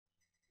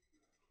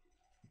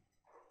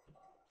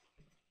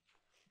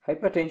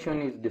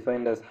Hypertension is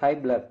defined as high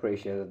blood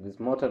pressure that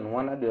is more than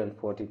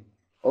 140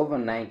 over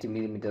 90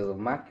 millimeters of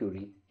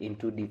mercury in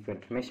two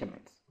different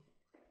measurements.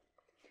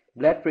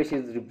 Blood pressure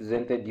is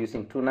represented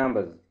using two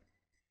numbers,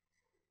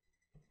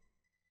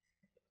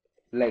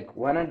 like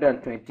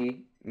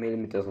 120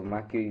 millimeters of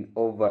mercury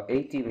over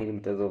 80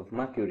 millimeters of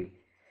mercury,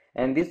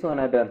 and this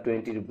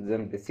 120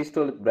 represents the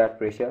systolic blood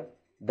pressure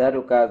that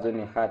occurs when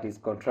your heart is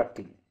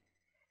contracting,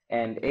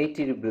 and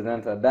 80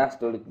 represents a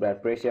diastolic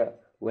blood pressure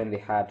when the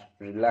heart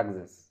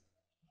relaxes.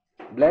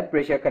 Blood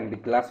pressure can be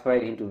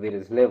classified into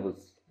various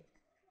levels.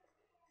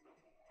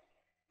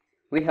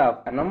 We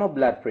have a normal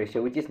blood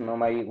pressure, which is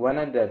normally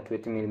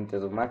 120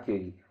 millimeters of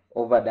mercury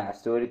over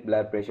diastolic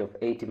blood pressure of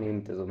 80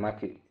 millimeters of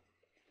mercury.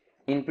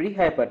 In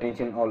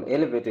pre-hypertension or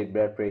elevated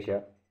blood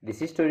pressure, the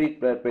systolic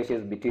blood pressure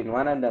is between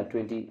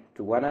 120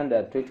 to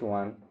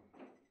 121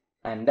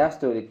 and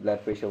diastolic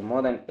blood pressure of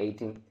more than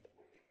 80.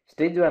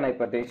 Stage 1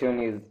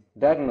 hypertension is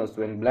diagnosed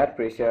when blood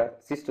pressure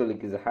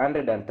systolic is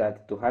 130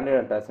 to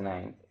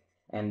 139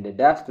 and the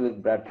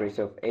diastolic blood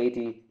pressure of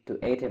 80 to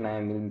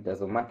 89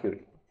 millimeters of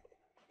mercury.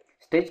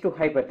 Stage 2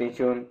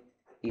 hypertension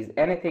is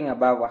anything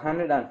above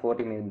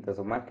 140 millimeters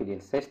of mercury in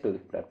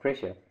systolic blood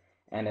pressure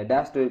and a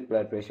diastolic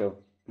blood pressure of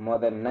more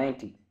than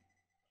 90.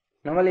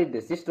 Normally, the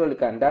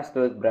systolic and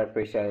diastolic blood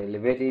pressure are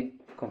elevated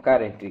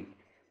concurrently,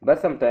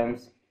 but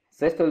sometimes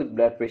systolic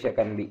blood pressure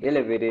can be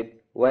elevated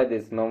while there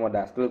is normal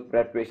diastolic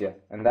blood pressure,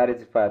 and that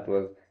is referred to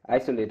as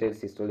isolated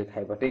systolic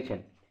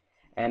hypertension.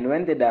 And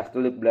when the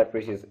diastolic blood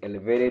pressure is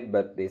elevated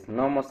but there is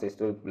normal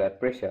systolic blood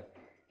pressure,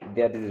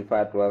 that is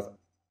referred to as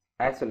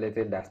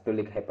isolated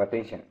diastolic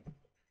hypertension.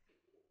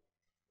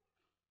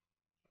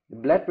 The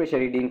blood pressure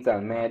readings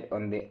are made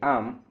on the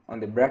arm on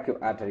the brachial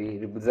artery,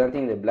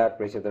 representing the blood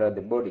pressure throughout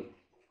the body.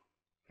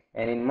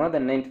 And in more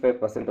than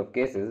 95% of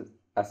cases,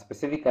 a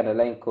specific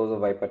underlying cause of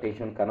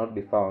hypertension cannot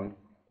be found,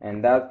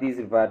 and that is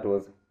referred to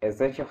as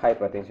essential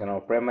hypertension or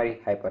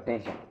primary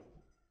hypertension.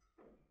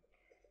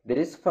 The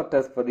risk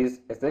factors for this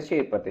essential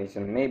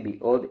hypertension may be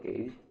old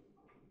age,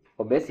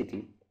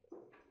 obesity,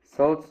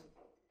 salt,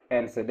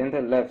 and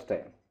sedentary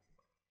lifestyle.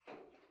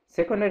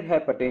 Secondary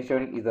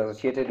hypertension is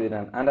associated with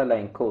an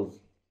underlying cause,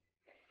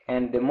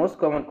 and the most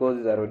common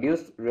causes are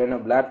reduced renal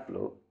blood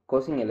flow,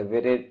 causing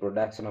elevated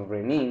production of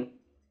renin,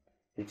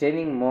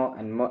 retaining more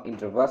and more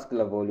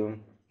intravascular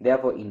volume,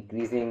 therefore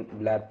increasing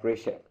blood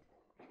pressure.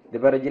 The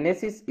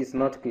pathogenesis is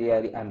not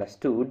clearly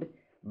understood,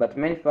 but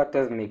many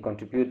factors may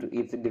contribute to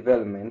its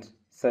development,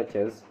 such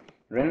as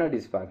renal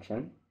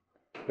dysfunction,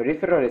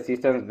 peripheral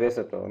resistance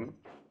vasotone,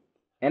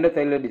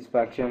 endothelial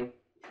dysfunction,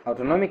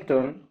 autonomic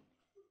tone,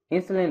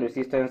 insulin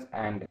resistance,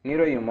 and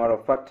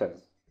neurohumoral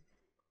factors.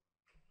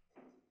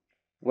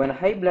 When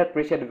high blood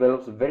pressure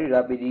develops very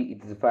rapidly,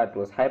 it is referred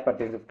to as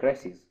hypertensive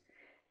crisis.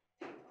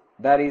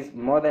 That is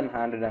more than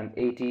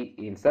 180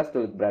 in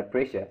systolic blood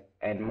pressure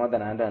and more than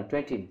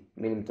 120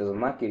 millimeters of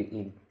mercury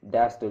in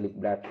diastolic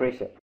blood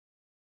pressure.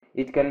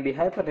 It can be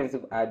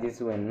hypertensive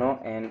urgency when no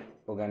end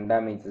organ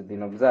damage has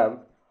been observed,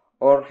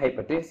 or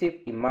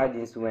hypertensive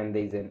emergency when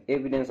there is an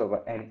evidence of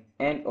an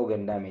end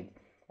organ damage,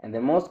 and the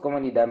most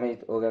commonly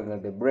damaged organs are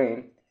the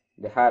brain,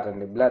 the heart,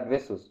 and the blood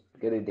vessels,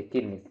 together with the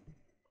kidneys.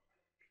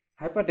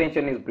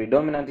 Hypertension is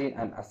predominantly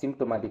an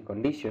asymptomatic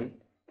condition.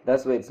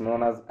 That's why it's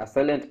known as a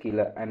silent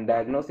killer, and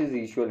diagnosis is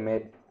usually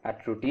made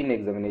at routine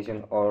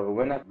examination or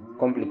when a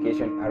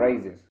complication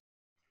arises.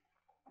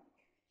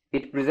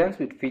 It presents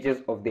with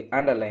features of the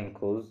underlying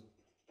cause.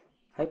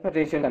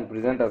 Hypertension can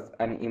present as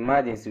an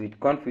emergency with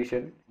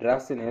confusion,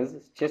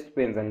 drowsiness, chest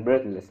pains, and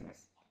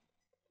breathlessness.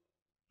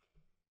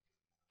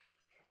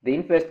 The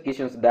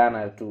investigations done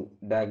are to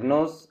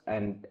diagnose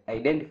and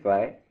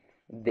identify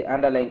the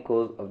underlying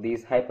cause of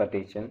this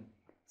hypertension,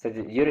 such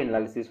as urine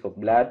analysis for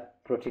blood,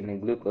 protein,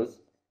 and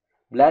glucose,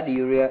 blood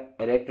urea,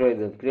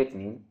 electrolytes, and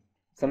creatinine.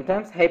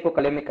 Sometimes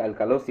hypokalemic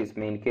alkalosis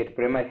may indicate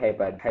primary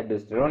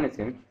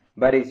hyperhidrosteronism,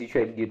 but is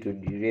usually due to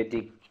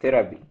diuretic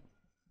therapy.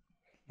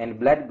 And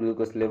blood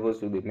glucose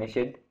levels will be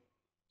measured,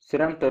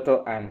 serum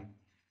total and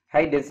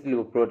high density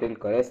lipoprotein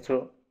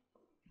cholesterol,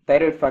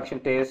 thyroid function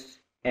test,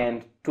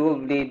 and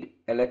 12-lead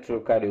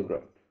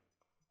electrocardiogram.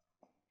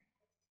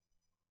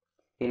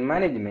 In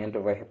management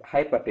of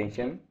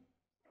hypertension,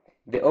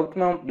 the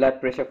optimum blood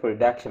pressure for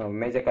reduction of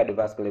major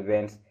cardiovascular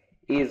events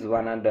is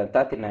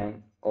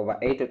 139 over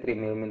 83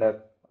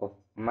 millimeters of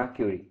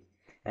mercury,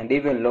 and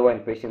even lower in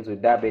patients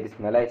with diabetes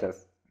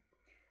mellitus.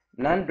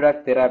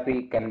 Non-drug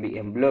therapy can be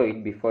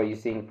employed before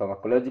using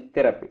pharmacologic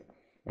therapy,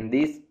 and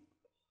this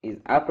is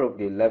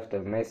appropriate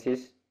lifestyle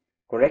measures,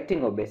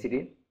 correcting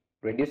obesity,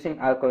 reducing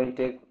alcohol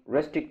intake,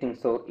 restricting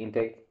salt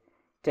intake,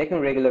 taking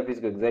regular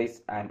physical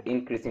exercise, and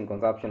increasing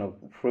consumption of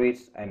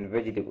fruits and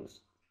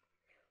vegetables.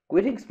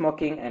 Quitting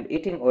smoking and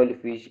eating oily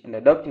fish and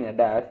adopting a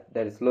diet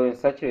that is low in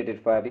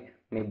saturated fat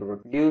may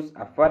produce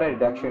a further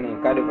reduction in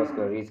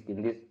cardiovascular risk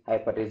in these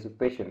hypertensive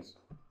patients.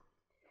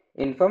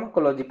 In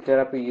pharmacologic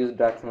therapy, use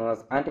drugs known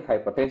as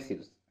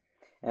antihypertensives,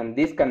 and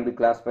these can be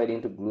classified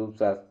into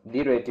groups as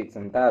diuretics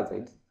and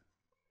thiazides,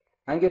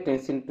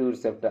 angiotensin II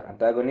receptor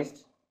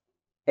antagonists,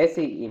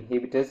 SAE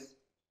inhibitors,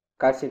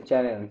 calcium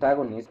channel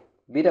antagonists,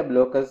 beta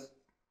blockers,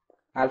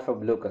 alpha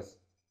blockers.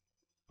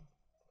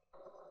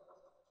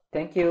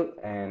 Thank you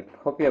and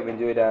hope you have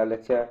enjoyed our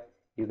lecture.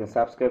 You can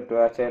subscribe to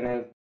our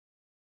channel